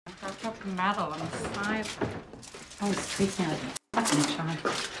That's up metal on the side. Oh, it's freaking out. Fucking Sean.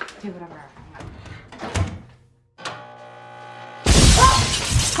 Do whatever.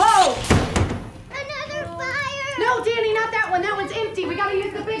 Oh! Another fire! No, Danny, not that one. That one's empty. We gotta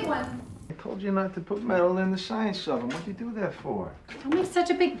use the big one. I told you not to put metal in the science oven. What'd you do that for? Don't make such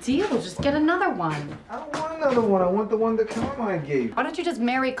a big deal. Just get another one. I don't want another one. I want the one that Carmine gave you. Why don't you just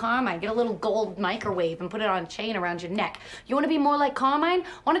marry Carmine? Get a little gold microwave and put it on a chain around your neck. You want to be more like Carmine?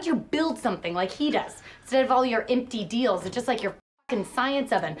 Why don't you build something like he does? Instead of all your empty deals, it's just like your fucking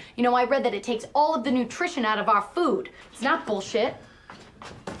science oven. You know, I read that it takes all of the nutrition out of our food. It's not bullshit.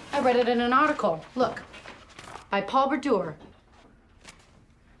 I read it in an article. Look, by Paul Brodeur.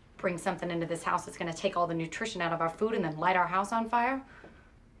 Bring something into this house that's gonna take all the nutrition out of our food and then light our house on fire?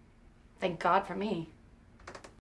 Thank God for me.